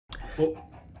Well,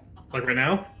 like right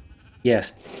now?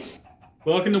 Yes.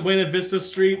 Welcome to Buena Vista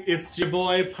Street. It's your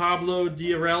boy Pablo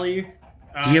Diarelli.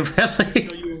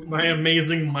 Diarelli? Show you my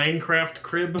amazing Minecraft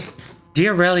crib.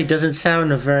 Diarelli doesn't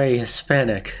sound very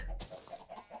Hispanic.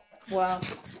 Wow.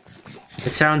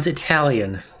 It sounds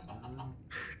Italian.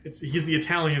 He's the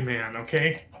Italian man,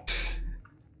 okay?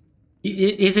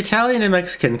 He's Italian and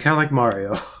Mexican, kind of like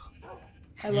Mario.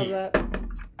 I love that.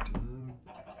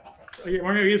 Yeah,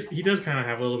 Mario, he does kind of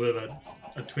have a little bit of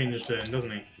a twinge to him, doesn't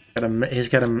he? He's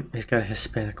got a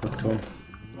Hispanic look to him.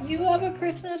 You have a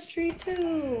Christmas tree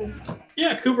too.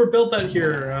 Yeah, Cooper built that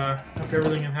here after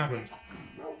everything had happened.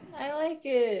 I like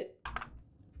it.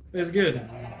 It's good.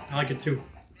 I like it too.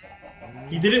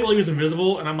 He did it while he was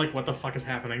invisible, and I'm like, what the fuck is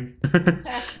happening?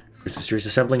 Christmas tree's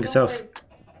assembling itself.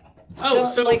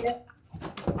 Oh, so like it.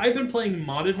 I've been playing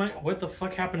modded my. What the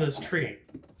fuck happened to this tree?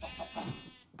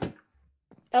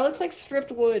 That looks like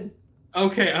stripped wood.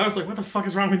 Okay, I was like, what the fuck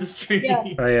is wrong with this tree? Yeah.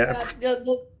 Oh yeah.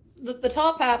 The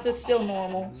top half is still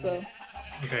normal, so.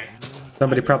 Okay.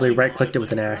 Somebody probably right-clicked it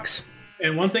with an axe.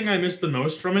 And one thing I miss the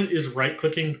most from it is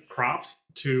right-clicking crops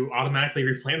to automatically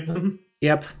replant them.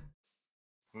 Yep.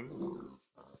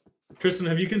 Tristan,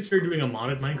 have you considered doing a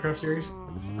modded Minecraft series?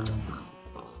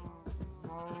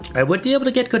 I would be able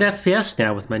to get good FPS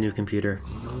now with my new computer.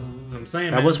 I'm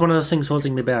saying That was one of the things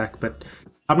holding me back, but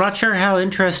I'm not sure how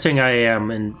interesting I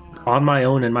am on my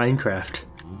own in Minecraft.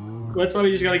 Well, that's why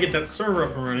we just gotta get that server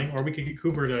up and running, or we could get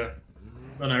Cooper to.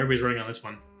 Oh no, everybody's running on this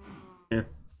one. Yeah.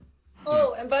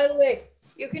 Oh, and by the way,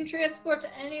 you can transport to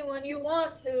anyone you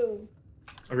want to.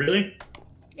 Oh really?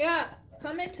 Yeah,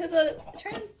 come into the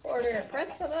transporter.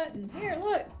 Press the button. Here,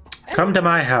 look. Come to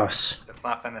my house. It's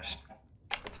not finished.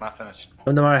 It's not finished.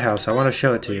 Come to my house. I want to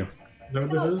show it to you. Is that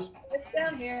what this is? It's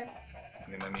down here.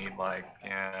 I'm gonna need like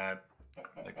a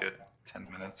good 10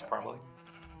 minutes probably.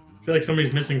 I feel like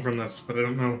somebody's missing from this, but I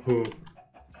don't know who.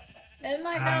 In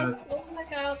my house. Look in my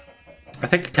house. I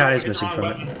think Kai is I hit the missing wrong from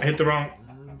button. it. I hit the wrong.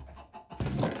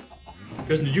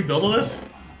 Tristan, did you build all this?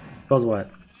 Build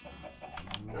what?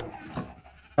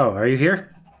 Oh, are you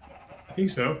here? I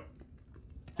think so.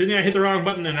 Didn't I hit the wrong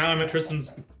button and now I'm at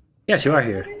Tristan's? Yes, you are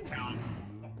here.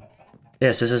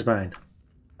 Yes, this is mine.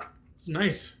 It's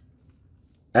nice.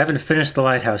 I haven't finished the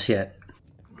lighthouse yet.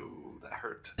 Ooh, that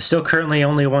hurt. There's still currently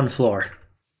only one floor.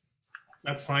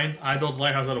 That's fine. I built a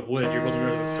lighthouse out of wood. You're building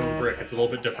it out of stone brick. It's a little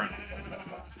bit different.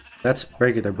 That's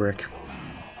regular brick.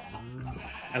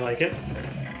 I like it.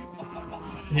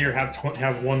 Here,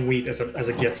 have one wheat as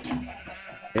a gift.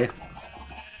 Okay.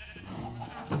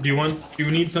 Do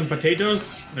you need some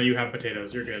potatoes? No, you have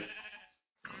potatoes. You're good.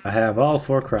 I have all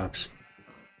 4 crops.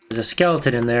 There's a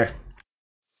skeleton in there.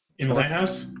 In the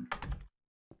lighthouse?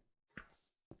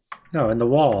 No, in the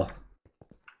wall.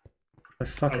 What Oh,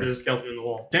 fucker? there's a skeleton in the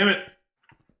wall. Damn it!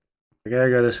 I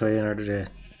gotta go this way in order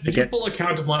to Did you get. pull a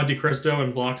Count of Monte Cristo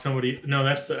and block somebody? No,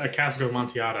 that's a Casco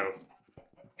Amontillado.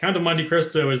 Count of Monte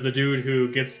Cristo is the dude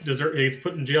who gets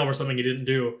put in jail for something he didn't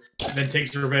do, and then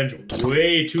takes revenge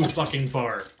way too fucking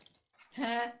far.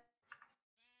 Huh?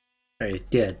 Oh, he's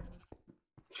dead.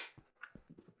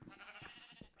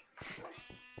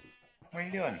 What are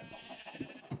you doing?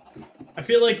 I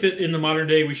feel like that in the modern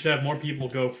day we should have more people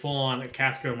go full on a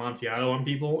Casco Amontillado on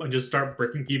people and just start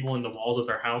bricking people in the walls of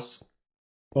their house.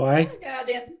 Why?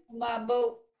 Goddamn, my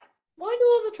boat. Why do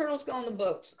all the turtles go on the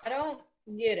boats? I don't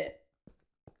get it.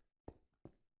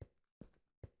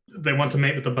 They want to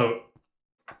mate with the boat.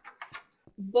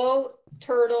 Boat,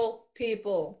 turtle,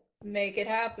 people. Make it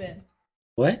happen.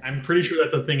 What? I'm pretty sure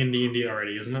that's a thing in D&D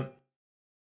already, isn't it?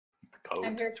 I'm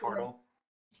Goat, here for turtle.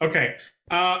 Okay,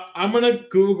 I'm gonna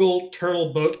Google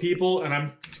turtle boat people, and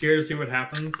I'm scared to see what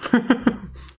happens.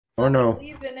 Oh no.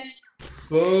 Believe in it.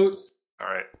 Boats,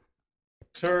 Alright,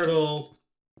 turtle,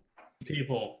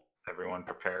 people. everyone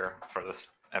prepare for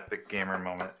this epic gamer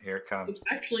moment. Here it It comes.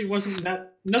 actually wasn't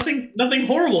that. Nothing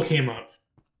horrible came up.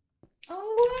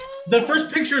 Oh wow. The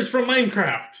first picture is from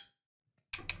Minecraft.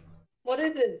 What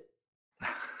is it?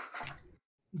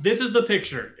 This is the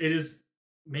picture. It is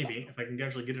maybe if I can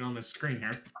actually get it on this screen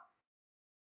here.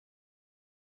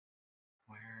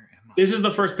 Where am I? This is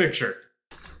the first picture.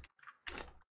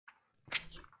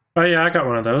 Oh yeah, I got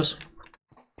one of those.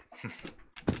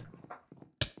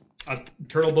 A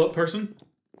turtle boat person.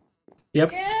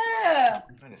 Yep. Yeah.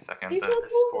 Wait a second, He's the up over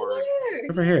Discord there.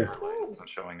 Over here. isn't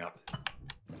showing up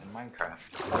in Minecraft.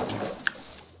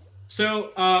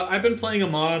 So I've been playing a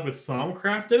mod with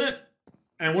Thaumcraft in it,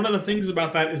 and one of the things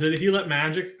about that is that if you let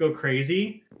magic go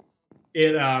crazy,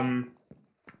 it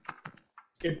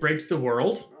breaks the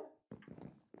world.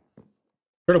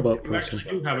 Turtle boat You person.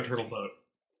 actually do have a turtle boat.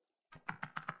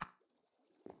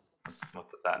 What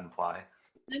the does that imply?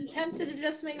 I'm tempted to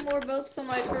just make more boats so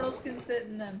my turtles can sit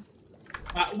in them.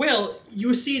 Well,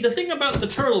 you see, the thing about the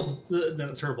turtle,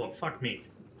 the turtle boat, fuck me.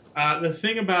 The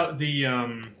thing about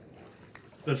the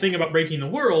thing about breaking the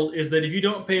world is that if you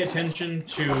don't pay attention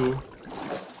to,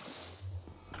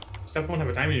 step won't have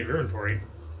a time in your inventory.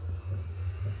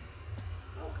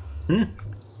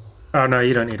 Oh no,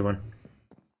 you don't need one.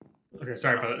 Okay,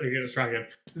 sorry about that. I get distracted.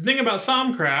 The thing about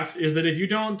Thaumcraft is that if you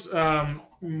don't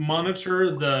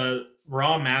monitor the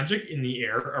raw magic in the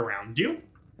air around you,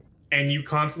 and you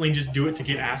constantly just do it to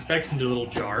get aspects into little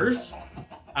jars,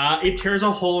 it tears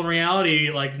a hole in reality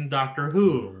like in Doctor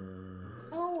Who.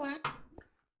 Oh, wow.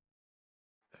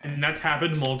 And that's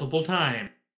happened multiple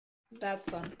times. That's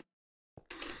fun.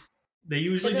 They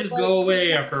usually Is it just like- go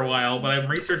away after a while, but I'm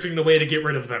researching the way to get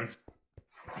rid of them.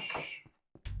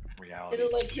 Reality. Is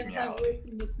it like 10 times reality. worse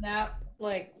than the snap?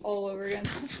 Like, all over again?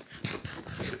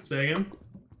 Say again?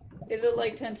 Is it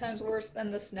like 10 times worse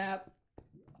than the snap?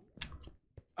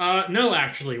 No,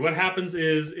 actually. What happens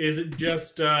is it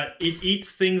just, it eats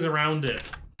things around it.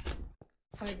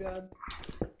 Oh my god.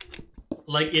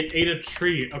 Like, it ate a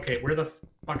tree. Okay, where the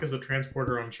fuck is the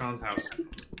transporter on Sean's house?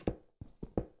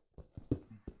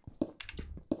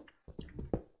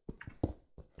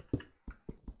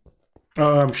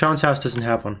 Sean's house doesn't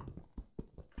have one.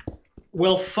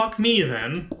 Well, fuck me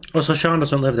then. Also, Sean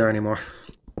doesn't live there anymore.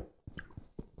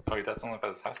 Oh, he doesn't live at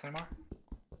his house anymore?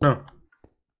 No.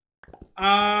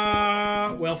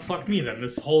 Well, fuck me then.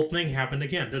 This whole thing happened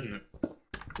again, didn't it?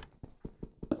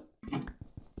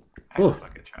 I Ooh.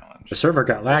 like a challenge. The server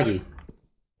got laggy.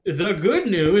 The good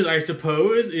news, I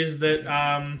suppose, is that,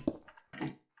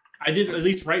 I did at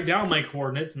least write down my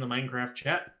coordinates in the Minecraft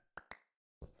chat.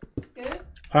 Good?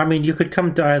 I mean, you could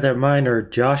come to either mine or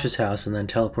Josh's house and then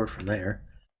teleport from there.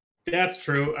 That's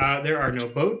true. There are no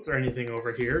boats or anything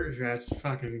over here. That's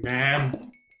fucking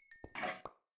bad.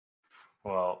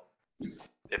 Well,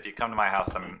 if you come to my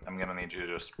house, I'm gonna need you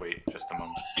to just wait just a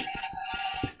moment.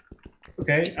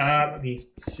 Okay, let me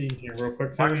see here real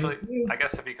quick. Actually, I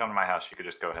guess if you come to my house, you could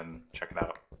just go ahead and check it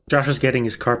out. Josh is getting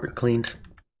his carpet cleaned.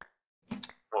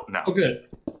 Well, no. Oh, good.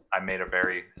 I made a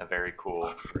very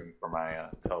cool room for my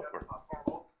teleport.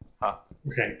 Huh?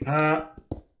 Okay,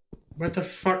 what the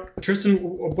fuck? Tristan,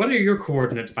 what are your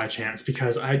coordinates by chance?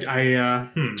 Because I'm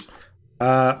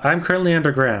currently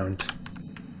underground.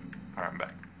 Alright, I'm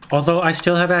back. Although I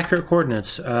still have accurate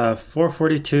coordinates.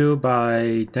 442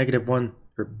 by -1,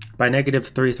 or by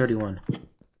 -331.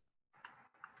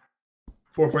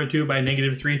 442 by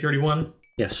 -331?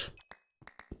 Yes.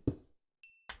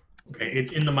 Okay,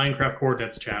 it's in the Minecraft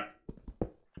coordinates chat.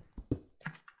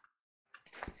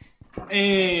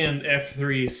 And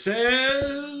F3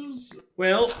 says,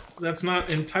 well, that's not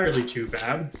entirely too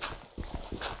bad.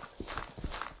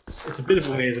 It's a bit of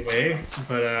a ways away,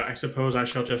 but I suppose I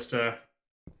shall just... Oh,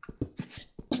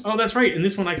 that's right. In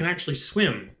this one, I can actually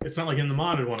swim. It's not like in the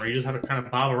modded one where you just have to kind of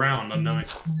bob around unknowing.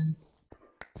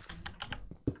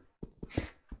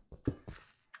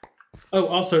 Oh,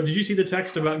 also, did you see the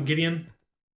text about Gideon?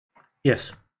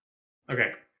 Yes.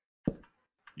 Okay.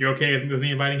 You're okay with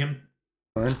me inviting him?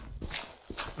 Fine.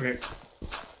 Okay.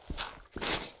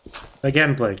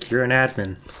 Again, Blake, you're an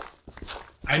admin.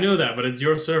 I know that, but it's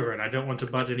your server, and I don't want to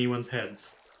butt anyone's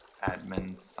heads.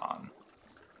 Admin San.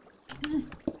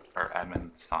 Or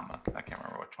Admin Sama. I can't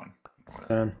remember which one.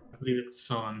 I believe it's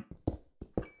Son.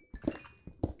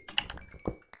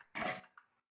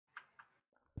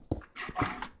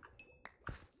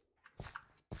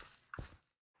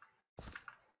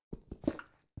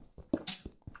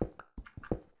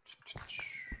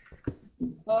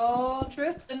 Oh,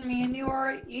 Tristan, me and you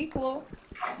are equal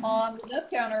on the death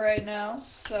counter right now.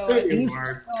 So I There think you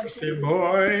are, Tristan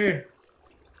boy.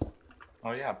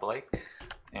 Oh yeah, Blake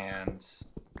and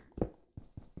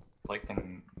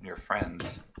your friend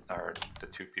are the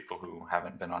two people who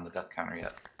haven't been on the death counter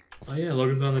yet. Oh yeah,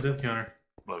 Logan's on the death counter.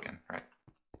 Logan, right?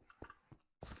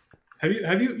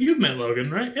 You've met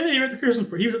Logan, right? Yeah, you're at the Christmas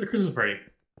party. He was at the Christmas party.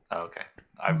 Oh, okay.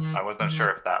 I wasn't sure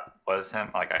if that was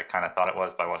him. Like, I kind of thought it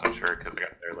was, but I wasn't sure because I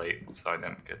got there late, so I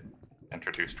didn't get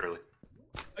introduced early.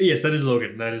 Yes, that is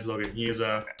Logan. That is Logan. He is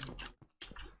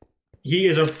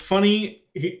a funny.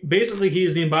 Basically, he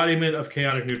is the embodiment of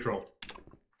chaotic neutral.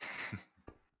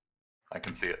 I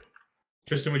can see it.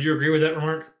 Tristan, would you agree with that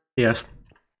remark? Yes.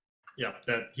 Yeah,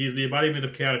 that he's the embodiment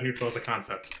of chaotic neutral as a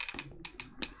concept.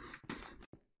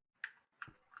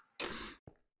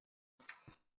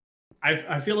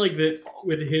 I feel like that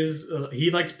with his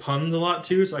he likes puns a lot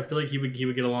too, so I feel like he would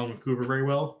get along with Cooper very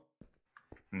well.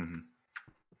 Mm-hmm.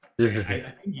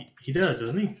 I think he does,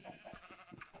 doesn't he?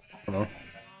 Hello.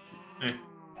 Eh.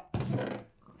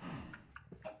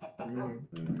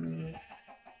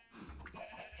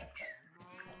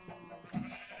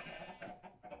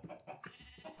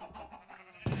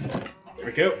 There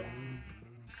we go.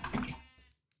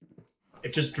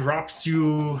 It just drops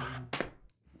you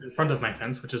in front of my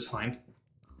fence, which is fine.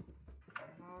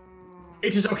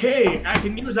 It is okay. I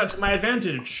can use that to my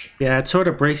advantage. Yeah, it sort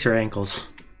of breaks your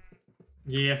ankles.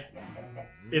 Yeah.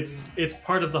 It's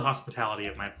part of the hospitality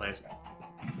of my place.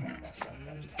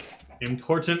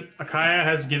 Important. Akaya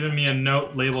has given me a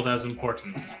note labeled as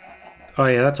important. Oh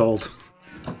yeah, that's old.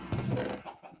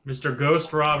 Mr.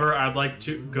 Ghost Robber, I'd like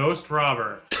to... Ghost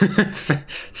Robber.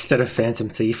 Instead of Phantom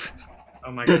Thief.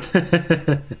 Oh my god. Oh,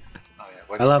 yeah.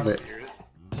 What I love it. years?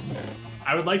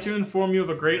 I would like to inform you of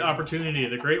a great opportunity.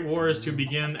 The Great War is to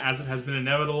begin as it has been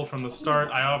inevitable from the start.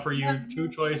 I offer you two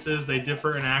choices. They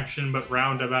differ in action, but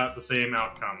round about the same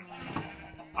outcome.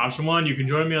 Option 1, you can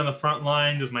join me on the front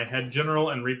line as my head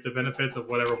general and reap the benefits of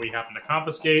whatever we happen to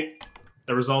confiscate.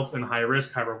 That results in high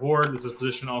risk, high reward. This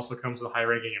position also comes with high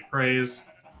ranking and praise.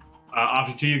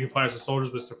 Option 2, you can supply us with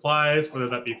soldiers with supplies, whether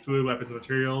that be food, weapons,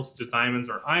 materials, such as diamonds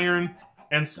or iron,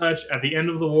 and such. At the end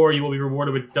of the war, you will be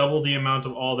rewarded with double the amount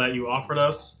of all that you offered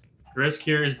us. The risk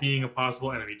here is being a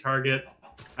possible enemy target.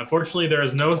 Unfortunately, there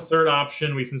is no third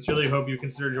option. We sincerely hope you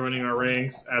consider joining our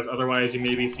ranks, as otherwise you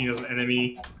may be seen as an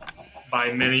enemy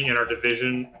by many in our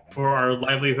division. For our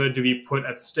livelihood to be put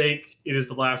at stake, it is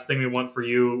the last thing we want for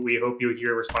you. We hope you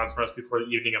hear a response from us before the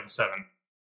evening of the 7th.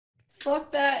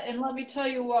 Fuck that, and let me tell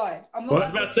you why. I was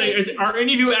about to say, are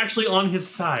any of you actually on his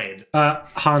side?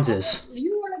 Hans is.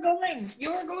 You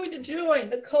are going to join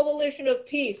the Coalition of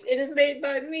Peace. It is made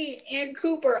by me and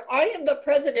Cooper. I am the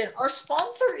president. Our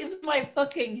sponsor is my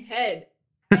fucking head.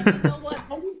 And you know what?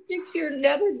 I will fix your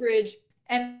nether bridge,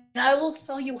 and I will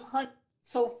sell you hunt.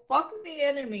 So fuck the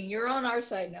enemy. You're on our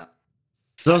side now.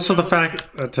 There's also the fact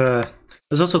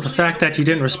that you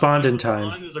didn't respond in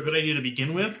time. Is a good idea to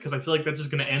begin with, because I feel like that's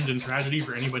just going to end in tragedy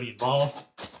for anybody involved.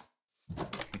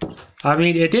 I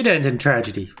mean, it did end in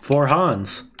tragedy for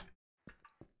Hans.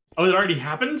 Oh, it already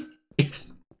happened?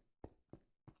 Yes.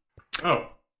 Oh.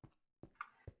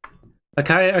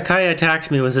 Akaya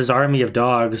attacked me with his army of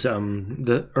dogs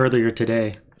earlier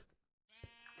today.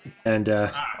 And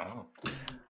let's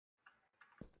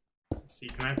see,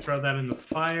 can I throw that in the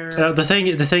fire? the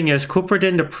thing is, Cooper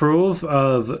didn't approve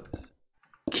of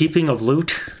keeping of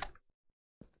loot.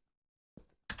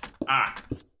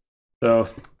 So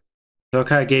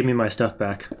Akaya gave me my stuff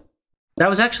back. That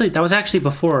was actually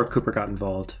before Cooper got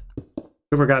involved.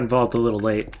 Cooper got involved a little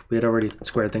late. We had already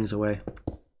squared things away.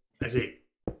 I see.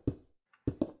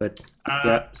 But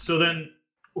yeah. So then,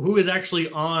 who is actually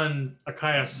on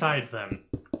Akaya's side then?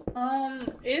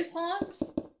 Is Hans?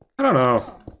 I don't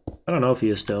know. I don't know if he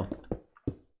is still.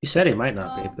 He said he might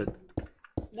not be, but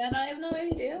Then I have no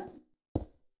idea.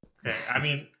 Okay, I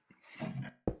mean,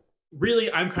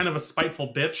 really, I'm kind of a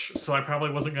spiteful bitch, so I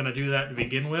probably wasn't going to do that to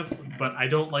begin with, but I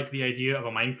don't like the idea of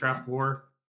a Minecraft war.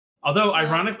 Although,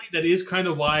 ironically, that is kind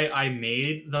of why I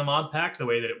made the mod pack the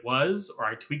way that it was, or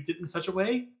I tweaked it in such a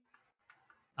way.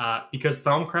 Because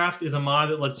Thelmcraft is a mod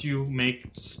that lets you make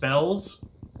spells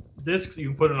discs you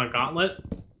can put in a gauntlet.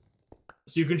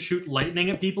 So you can shoot lightning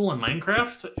at people in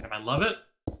Minecraft, and I love it.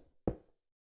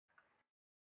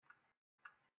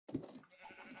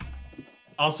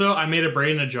 Also, I made a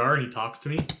brain in a jar and he talks to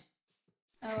me.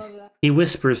 I love that. he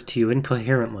whispers to you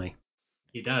incoherently.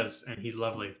 He does, and he's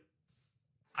lovely.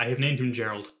 I have named him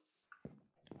Gerald.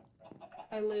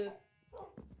 I live.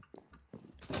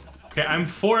 Okay, I'm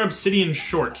 4 obsidian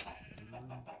short.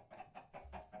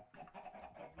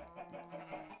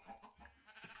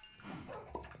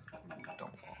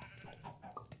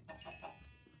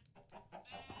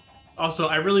 Also,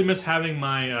 I really miss having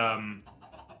my,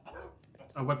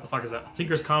 oh, what the fuck is that?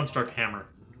 Tinker's Construct hammer.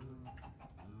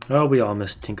 Oh, we all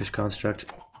miss Tinker's Construct.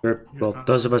 Well,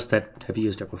 those of us that have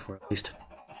used it before, at least.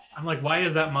 I'm like, why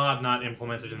is that mod not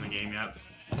implemented in the game yet?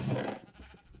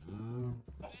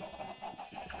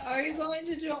 Are you going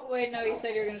to join? Wait, no, you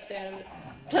said you were going to stay out of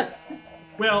it.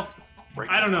 Well,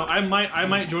 I don't know. I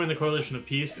might join the Coalition of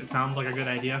Peace. It sounds like a good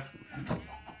idea.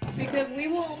 Because we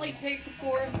will only take the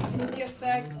force with the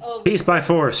effect of... Peace by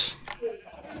force.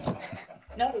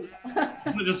 No.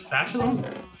 Isn't it just fascism?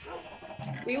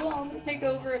 We will only take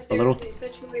over if there is a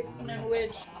situation in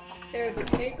which there's a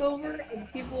takeover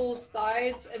and people's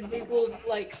sides and people's,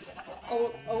 like,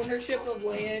 ownership of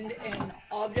land and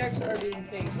objects are being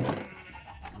taken.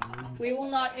 We will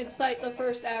not incite the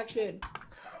first action.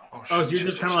 Oh, so you're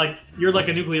just kind of like, you're like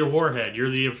a nuclear warhead. You're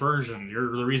the aversion.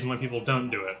 You're the reason why people don't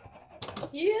do it.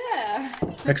 Yeah.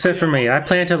 Except for me. I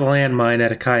planted a landmine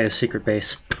at Akaya's secret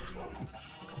base.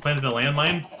 Planted a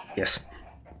landmine? Yes.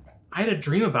 I had a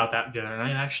dream about that the other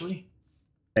night, actually.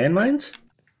 Landmines?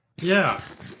 Yeah.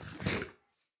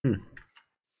 Hmm.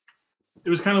 It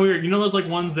was kind of weird. You know those like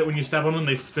ones that when you step on them,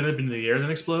 they spin up into the air,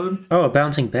 then explode? Oh, a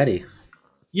bouncing Betty.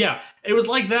 Yeah, it was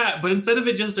like that, but instead of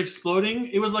it just exploding,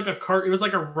 it was like a cart. It was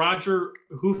like a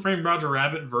Who Framed Roger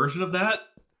Rabbit version of that.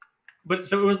 But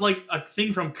so it was like a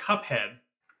thing from Cuphead,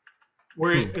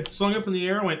 where it swung up in the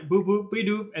air, went boop boop be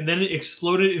doop, and then it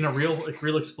exploded in a real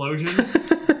explosion. And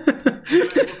I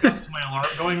woke up to my alarm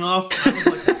going off. And I was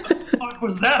like, "What the fuck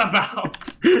was that about?"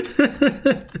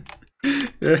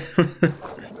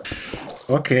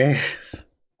 Okay.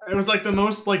 It was like the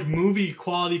most like movie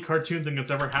quality cartoon thing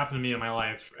that's ever happened to me in my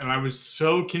life, and I was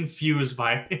so confused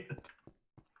by it.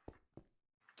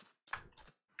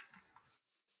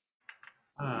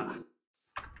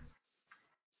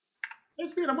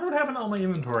 It's weird. I wonder what happened to all my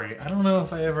inventory. I don't know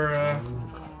if I ever.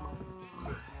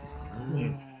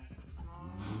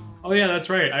 Oh yeah, that's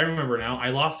right. I remember now. I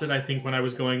lost it, I think, when I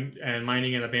was going and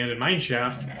mining an abandoned mine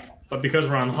shaft, but because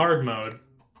we're on hard mode,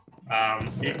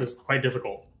 it was quite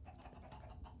difficult.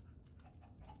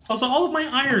 Also, all of my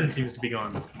iron seems to be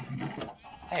gone.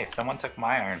 Hey, someone took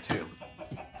my iron too.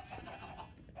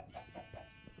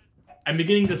 I'm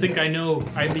beginning to think I know.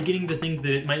 I'm beginning to think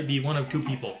that it might be one of two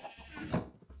people.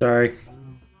 Sorry.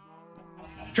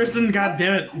 Tristan,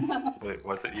 goddammit. Wait,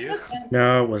 was it you?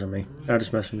 No, it wasn't me. I was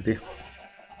just messing with you.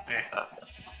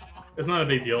 It's not a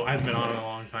big deal. I haven't been on in a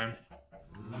long time.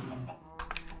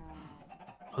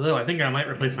 Although, I think I might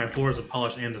replace my floors with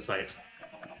polished andesite.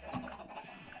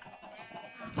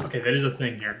 Okay, that is a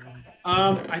thing here.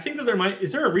 I think that there might...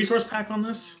 Is there a resource pack on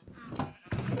this?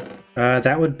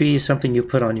 That would be something you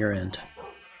put on your end.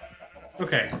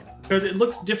 Okay, because it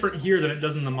looks different here than it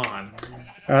does in the mod.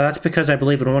 That's because I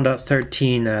believe in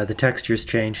 1.13 the textures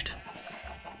changed.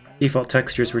 Default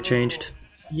textures were changed.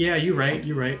 Yeah, you're right.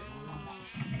 You're right.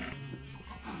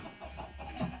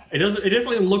 It does. It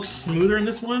definitely looks smoother in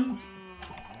this one,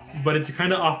 but it's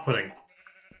kind of off-putting.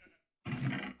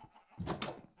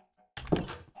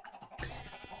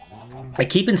 I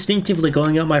keep instinctively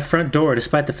going out my front door,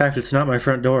 despite the fact it's not my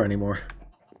front door anymore.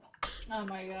 Oh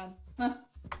my god.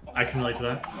 I can relate to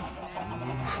that.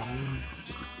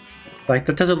 Like,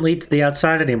 that doesn't lead to the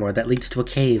outside anymore. That leads to a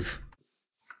cave.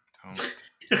 Don't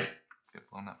get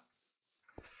blown up.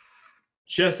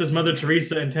 Just as Mother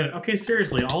Teresa intended. Okay,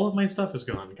 seriously, all of my stuff is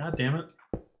gone. God damn it.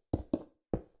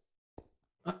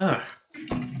 Ugh.